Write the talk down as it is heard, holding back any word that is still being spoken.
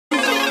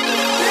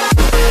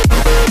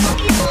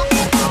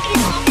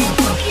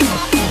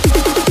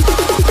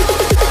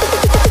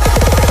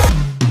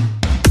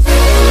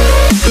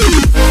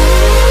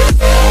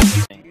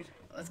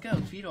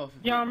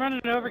Yeah, I'm running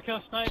an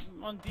overkill snipe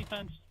on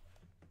defense.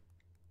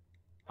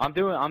 I'm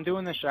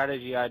doing the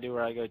strategy I do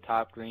where I go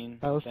top green.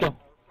 Alright, let's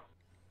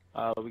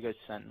go. We go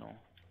sentinel.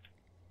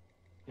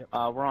 Yep.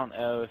 We're on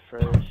O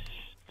first.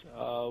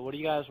 What do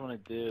you guys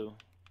want to do?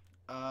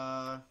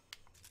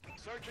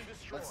 Search and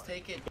destroy. Let's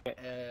take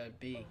it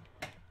B.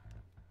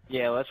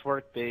 Yeah, let's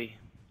work B.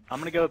 I'm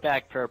gonna go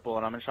back purple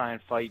and I'm gonna try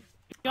and fight.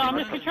 No, I'm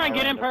just gonna try and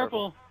get in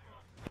purple.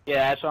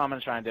 Yeah, that's what I'm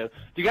gonna try and do.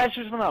 Do you guys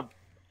just wanna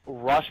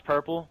rush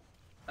purple?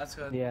 That's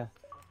good. Yeah.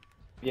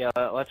 Yeah,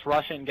 let's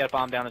rush it and get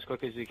bomb down as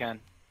quick as we can.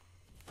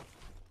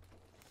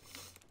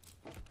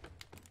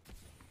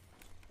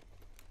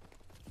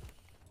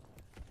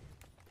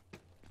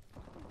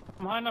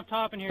 I'm hiding up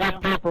top in here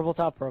Top now. purple,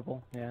 top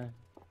purple. Yeah.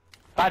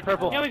 Side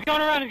purple. Yeah, he's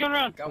going around, he's going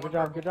around. Got one Good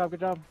job, purple. good job, good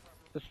job.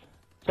 Just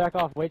check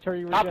off. Wait till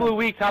you Top blue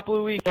weak, top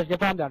blue weak. Just get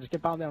bomb down. Just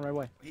get bomb down right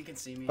away. He can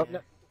see me. Oh, Yeah. no.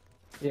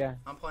 Yeah.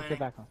 I'm Just playing. get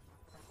back on.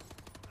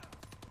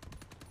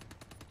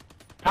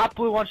 Top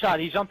blue one shot,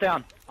 he jumped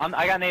down.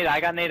 I got naded,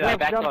 I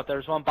backed jump. up,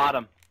 there's one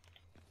bottom.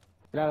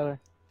 Get out of there.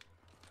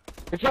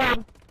 Good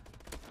job.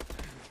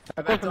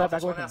 I backed off.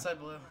 There's one outside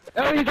blue.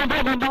 Oh, he's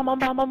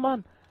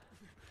on.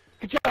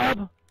 Good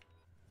job.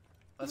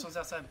 This one's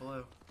outside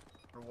blue.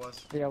 Or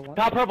was. Yeah, one.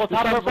 Top purple,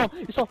 top purple.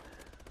 You saw.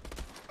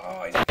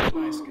 Oh, he's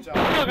nice. Good job.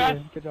 Go,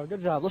 guys. Good job,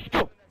 good job. Let's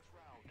go.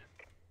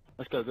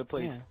 Let's go, good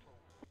play. Yeah.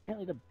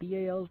 Apparently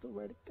the BAL is the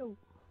way to go.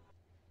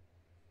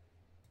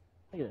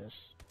 Look at this.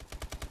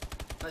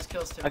 Nice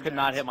kills, Tim. I could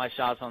not hit my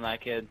shots on that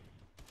kid.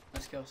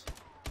 Nice kills.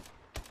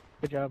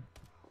 Good job.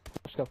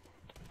 Let's go.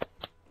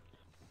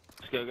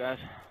 Let's go, guys.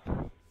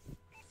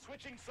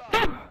 Switching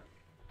sides.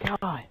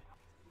 God.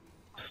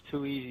 It's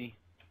too easy.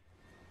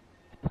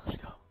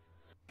 Let's go.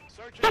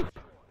 Search and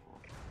destroy.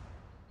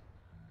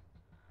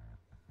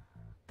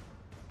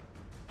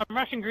 I'm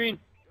rushing green.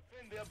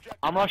 Defend the objective.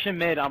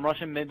 I'm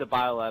rushing mid to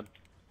biolab.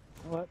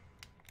 What?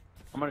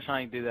 I'm gonna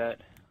try and do that.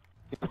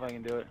 See if I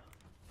can do it.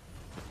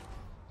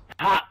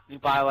 Ha!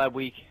 Biolab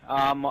weak.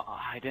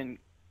 I didn't.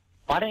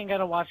 Why didn't I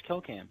gotta watch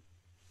kill cam?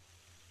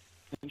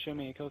 Didn't show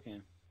me a kill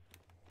cam.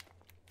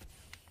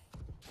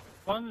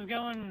 One's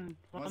going.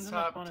 One's in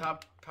top, this one.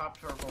 top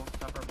purple.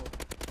 Top purple.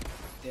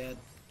 Dead.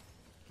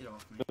 Get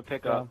off me. Good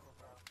pick up.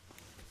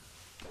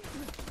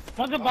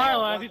 One's a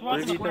biolab, he's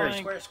watching the Square,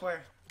 flank.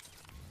 Square.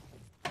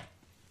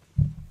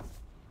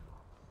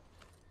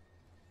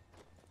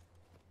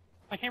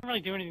 I can't really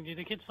do anything, dude.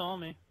 The kid saw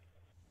me.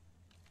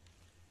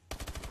 The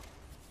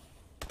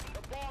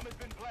bomb has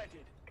been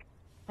planted.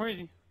 Where is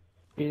he?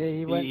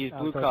 He went. He's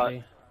blue towards cut.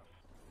 me.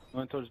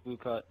 Went towards blue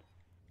cut.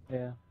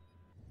 Yeah.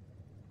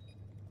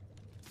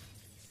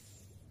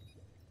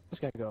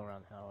 Just gotta go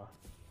around tower.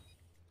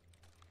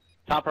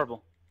 Top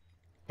purple.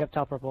 Yep,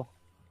 top purple.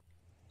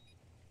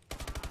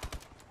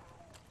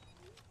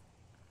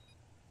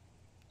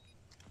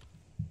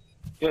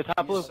 Yeah,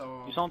 top blue.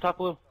 saw- You saw him top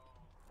blue?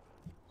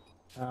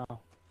 Oh.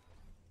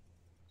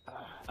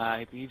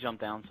 He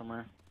jumped down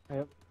somewhere.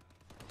 Yep.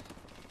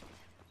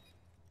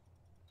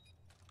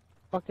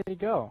 Fuck did he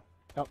go?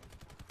 Oh.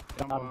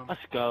 Bomb.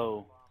 Let's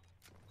go.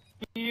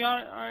 You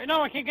got it? Alright,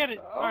 no, I can't get it.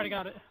 Alright, I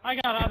got it.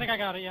 I think I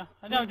got it, yeah.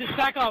 No, just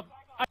back up.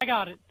 I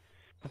got it.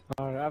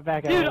 Alright, I'm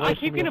back Dude, out. I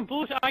keep getting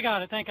bullshit. I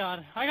got it, thank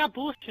God. I got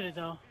bullshitted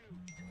though.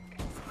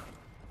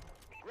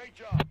 Great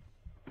job.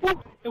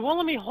 It won't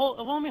let me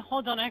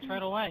hold down X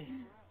right away.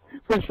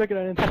 For a second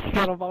I didn't touch the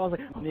bottom ball. I was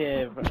like,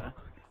 Yeah,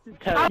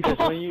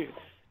 bro.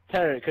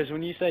 Terry, because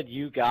when you said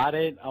you got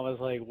it, I was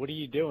like, what are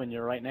you doing?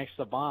 You're right next to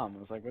the bomb. I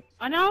was like, what?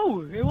 I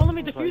know! It won't let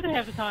me defuse it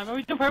half the time. Are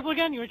we doing purple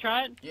again? You wanna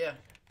try it? Yeah.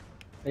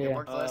 It yeah.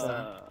 worked last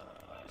time.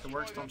 If it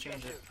works, don't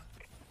change it.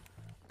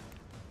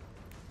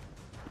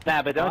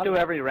 Nah, but don't do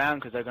every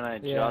round because they're gonna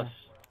adjust. Yeah.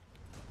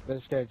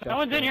 Let's go. No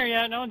one's in here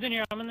yet. No one's in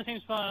here. I'm in the same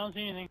spot. I don't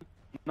see anything.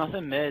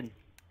 Nothing mid.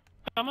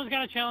 Someone's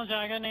got a challenge.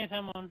 I got an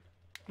ASM one.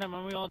 Never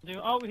mind, we all do.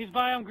 Oh, he's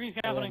by green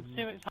scaffolding.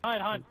 See it.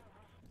 Hide.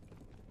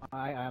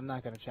 I'm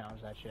not gonna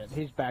challenge that shit.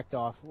 He's backed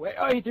off. Wait,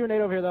 oh, he threw a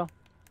nade over here though.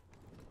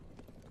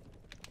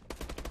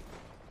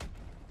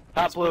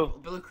 Top blue.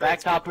 Blue crates, Back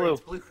top blue.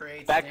 Blue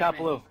crates. Back damn top it.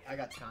 blue. I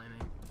got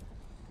timing.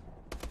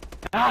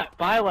 Ah,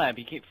 biolab.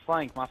 He keeps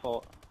flank. My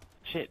fault.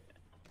 Shit.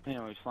 You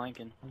know he's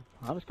flanking.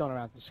 I'm just going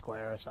around the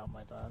square or something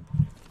like that.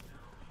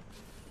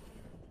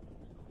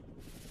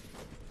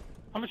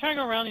 I'm gonna try to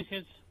go around these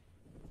kids.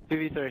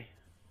 2v3.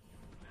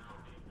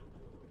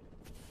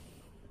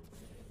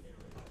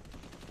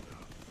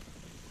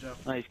 Joe.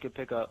 Nice, good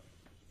pickup.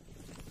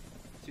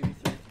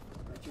 2v3.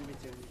 Or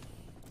 2v2.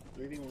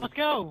 3v1. Let's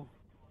go!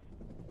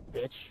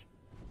 Bitch.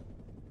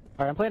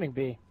 Alright, I'm planning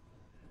B.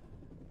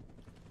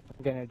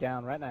 I'm getting it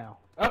down right now.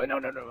 Oh, no.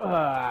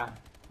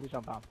 He's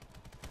on bomb.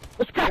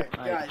 Let's go!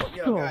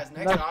 Guys,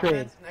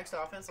 next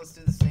offense, let's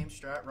do the same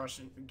strat, rush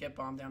and get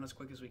bomb down as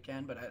quick as we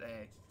can, but at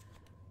A.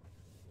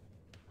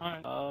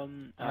 Alright.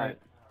 Alright.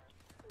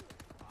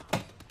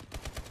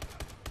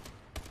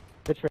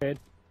 Good trade.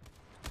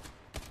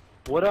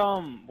 What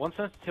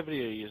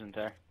sensitivity are you using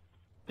there?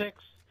 6.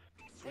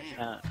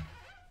 Uh,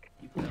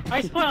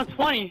 I split on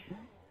 20.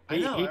 I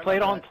know, he I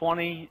played remember on that.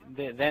 20,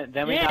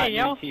 then we Yeah, got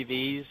yo. new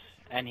TVs,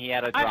 and he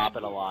had to drop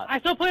it a lot. I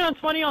still played on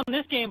 20 on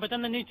this game, but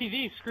then the new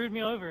TV screwed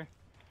me over.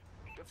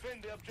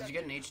 Defend the Did objective. you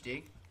get an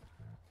HD?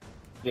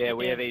 Yeah,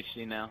 we Yeah. have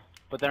HD now,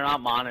 but they're not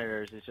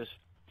monitors. It's just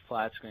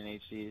flat screen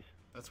HDs.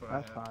 That's what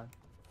That's I have. fine.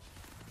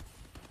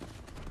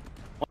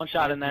 One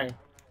shot in there. Okay.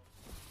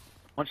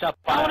 One shot.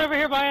 I went Fire. over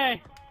here by A.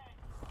 Did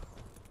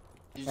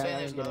you Yeah, say I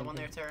there's didn't get another one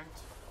there, anything.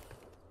 Terrence?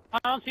 I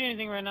don't see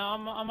anything right now.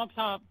 I'm up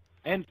top.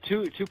 And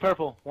two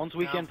purple. One's No,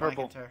 weekend I'm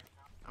flanking purple. Ter.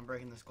 I'm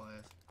breaking this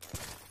glass.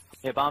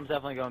 Yeah, bomb's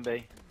definitely going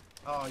B.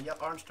 Oh,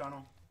 yep, orange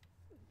tunnel.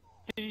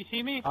 Did you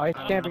see me? Oh, he's I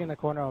don't camping know. in the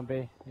corner on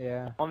B.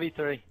 Yeah.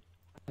 1v3.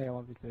 Yeah,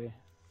 1v3.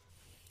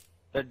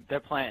 They're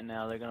planting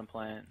now. They're gonna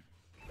plant.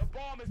 The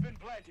bomb has been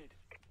planted.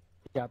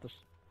 You got this.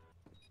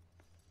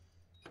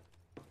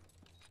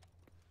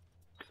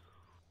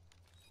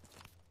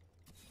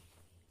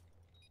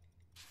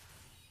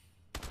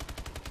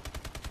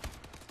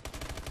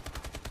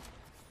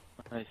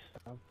 Nice.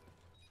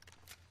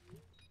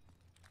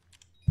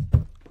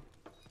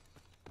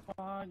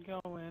 Quad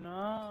going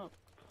up.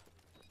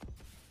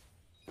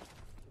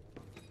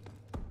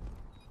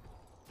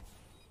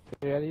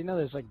 Yeah, you know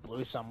there's like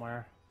blue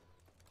somewhere.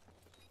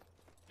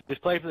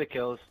 Just play for the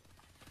kills.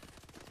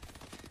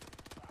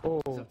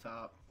 Oh. He's up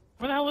top.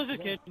 Where the hell is this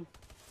kid?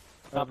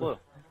 Top blue.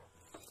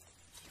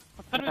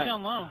 I thought he was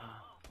down low.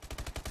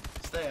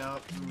 Stay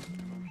up.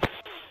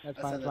 That's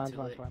I fine, said that fine, too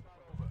fine, late. fine.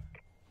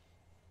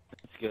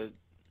 It's good.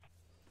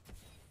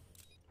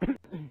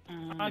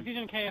 I was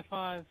using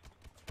KF5.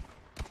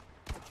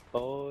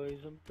 Boys,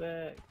 I'm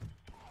back.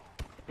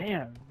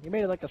 Damn, you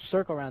made it like a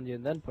circle around you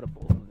and then put a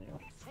bullet in you.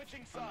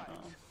 Switching sides.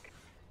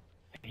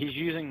 He's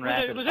using Was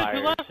rapid it fire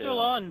two left too. or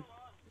one?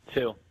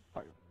 Two. Oh,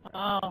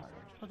 I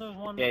thought there was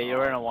one. Yeah,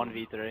 you're in a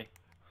 1v3.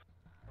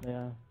 Yeah.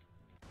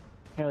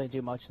 Can't really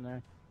do much in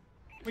there.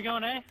 We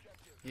going A?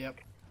 Yep.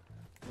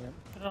 Hit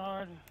it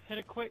hard. Hit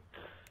it quick.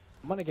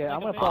 I'm gonna get.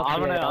 I'm Like gonna a pull out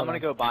I'm the BA gonna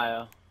go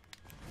bio.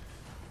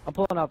 I'm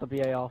pulling out the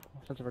BA off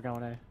since we're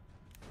going A.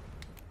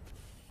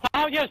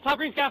 Oh yes, top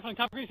green scaffolding.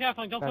 Top green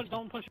scaffolding. Gotcha.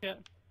 Don't push yet.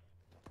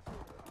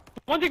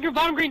 One's in your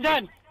bottom green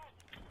dead.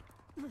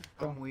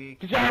 I'm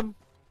weak. Good job.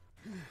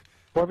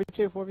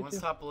 4v2, One's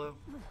 4v2. top blue.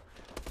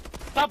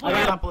 Top blue. I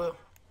got Top blue.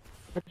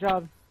 Good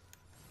job.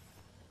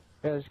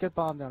 Yeah, just get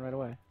bomb down right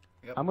away.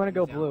 Yep, I'm gonna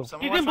go down. blue.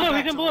 Someone He's in watch my blue,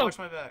 back, he's in someone blue. Watch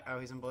my back. Oh,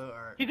 he's in blue?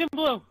 Alright. He's in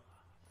blue.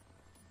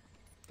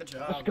 Good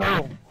job. Let's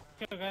go.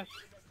 Go guys.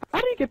 How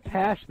did he get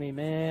past me,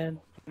 man?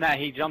 Nah,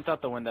 he jumped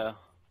out the window.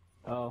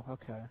 Oh,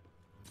 okay.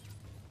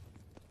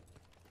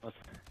 Let's-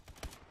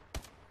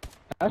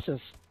 That's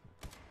just.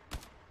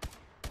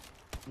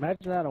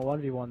 Imagine that a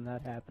 1v1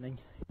 that happening.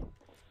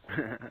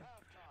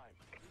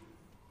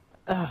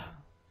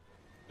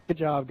 Good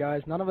job,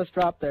 guys. None of us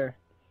dropped there.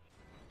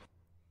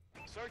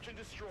 Search and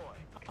destroy.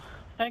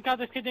 Thank God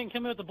this kid didn't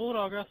kill me with the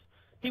bulldog, Russ.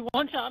 He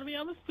one-shot me. I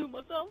almost threw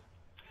myself.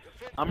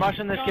 I'm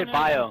rushing this kid Go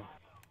bio.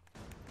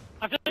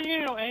 I feel like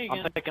you're gonna go A I'm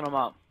again. picking him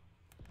up.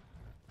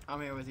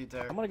 I'm here with you,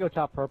 Ter. I'm gonna go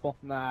top purple.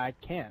 Nah, I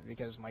can't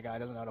because my guy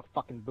doesn't know how to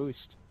fucking boost.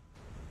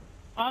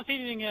 I don't see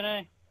anything yet,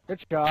 A.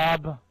 Good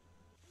job.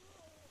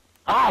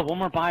 Ah, one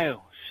more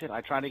bio. Shit,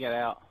 I tried to get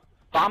out.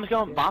 Bomb's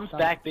going. Yeah, Bomb's stop.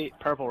 back.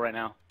 Purple right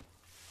now.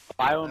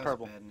 Bio and That was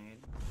purple. a bad need.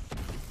 I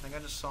think I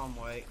just saw him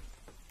white.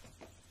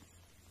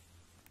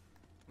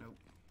 Nope.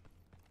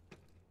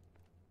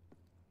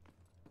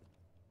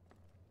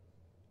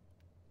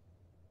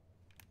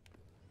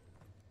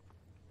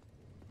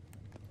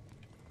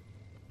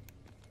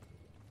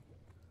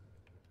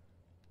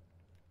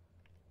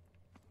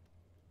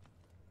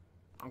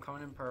 I'm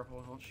coming in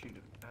purple. Don't shoot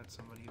at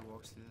somebody who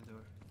walks through the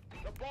door.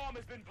 The bomb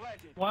has been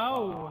planted.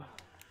 Wow.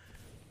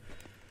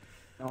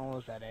 No one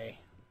was at A.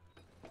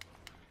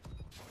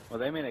 Well,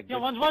 they made a good. Yeah,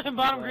 one's watching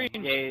bottom green.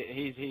 Yeah,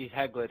 he's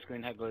head glitch.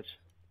 Green head glitch.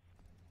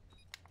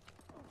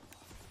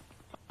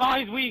 Oh,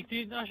 he's weak,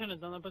 dude. I shouldn't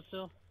have done that, but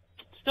still.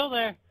 Still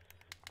there.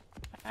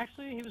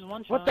 Actually, he was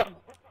one What shot.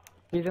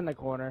 the? He's in the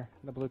corner,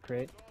 in the blue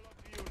crate.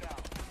 To you now.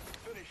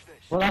 Finish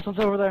this. Well, last one's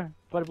over there.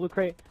 By the blue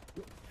crate.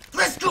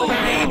 Let's go,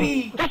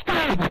 baby! Let's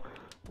go!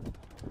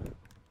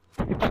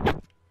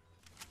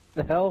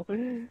 The hell?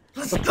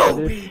 Let's go,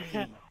 baby!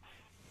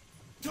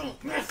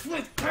 Don't mess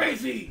with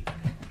crazy!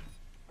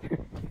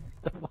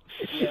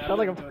 Sound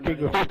like a fucking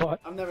robot.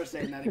 I'm never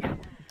saying that again.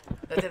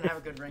 That didn't have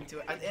a good ring to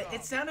it.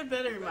 It sounded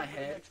better in my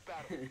head. Next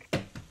battle.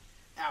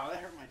 Ow, that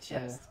hurt my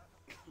chest.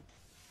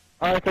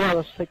 Alright, come on,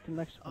 let's take the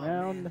next Oh,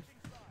 round. man.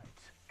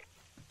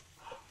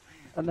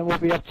 And then we'll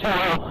be up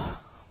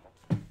top.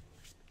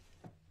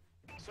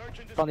 Search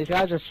and On these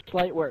guys are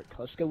slight work.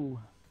 Let's go.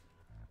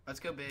 Let's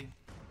go, B.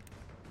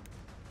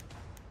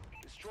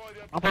 destroy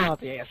the I'm pulling out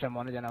the ASM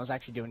one, and then I was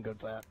actually doing good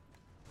for that.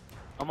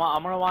 I'm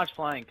gonna watch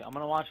flank. I'm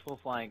gonna watch full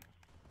flank.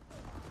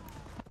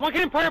 One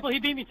kid in purple. He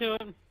beat me to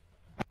it.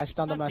 I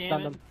stunned him, God I damn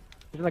stunned it. him.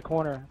 He's in the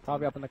corner,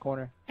 probably up in the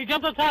corner. He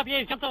jumped up top. Yeah,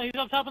 he jumped up. He's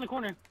up top in the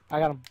corner. I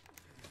got him.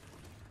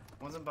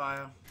 One's in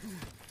bio.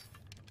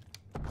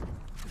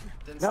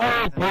 Didn't No, say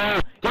anything. bro!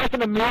 Get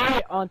an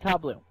Amelie on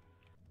top blue.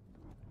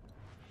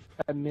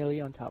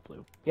 Amelie on top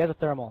blue. He has a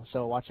thermal,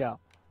 so watch out.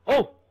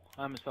 Oh,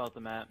 I almost fell off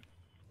the map.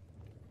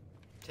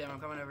 Tim, I'm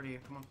coming over to you.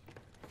 Come on.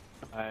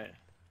 Alright.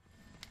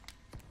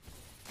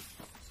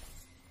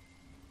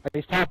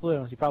 He's top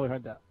blue. You probably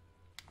heard that.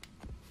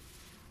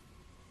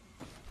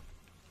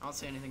 I don't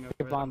see anything over Get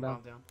there. bomb Bomb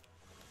down. down.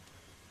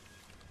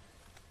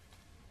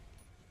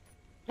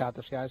 Got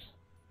this, guys.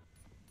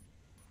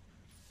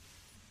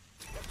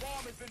 The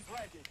bomb has been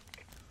planted.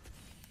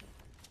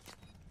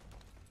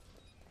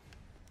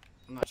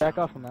 I'm not Back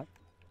showing off him. from that.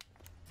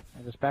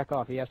 And just back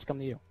off. He has to come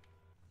to you.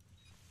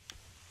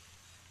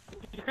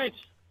 He's crates.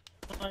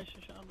 Nice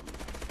shot.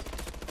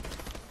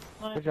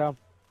 Good job.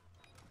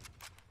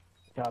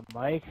 Good job,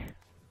 Mike.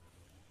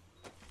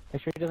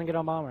 Make sure he doesn't get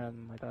on bomb or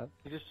anything like that.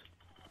 You just...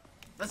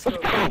 Let's go,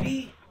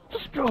 baby.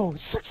 Let's go!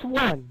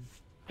 6-1!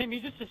 Tim, you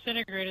just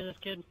disintegrated this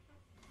kid.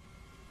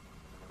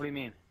 What do you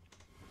mean?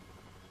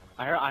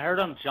 I heard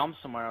him jump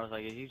somewhere. I was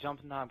like, is he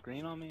jumping top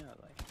green on me? I was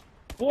like,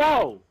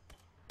 whoa!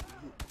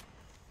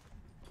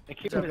 The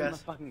kid job, was in the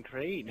guys. fucking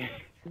crate.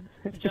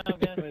 Good job, guys.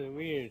 That was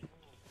weird.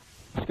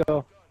 Let's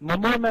go. One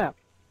more map.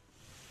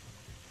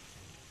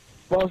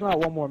 Well, it's not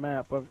one more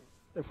map, but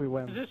if we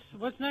win. Is this,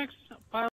 what's next?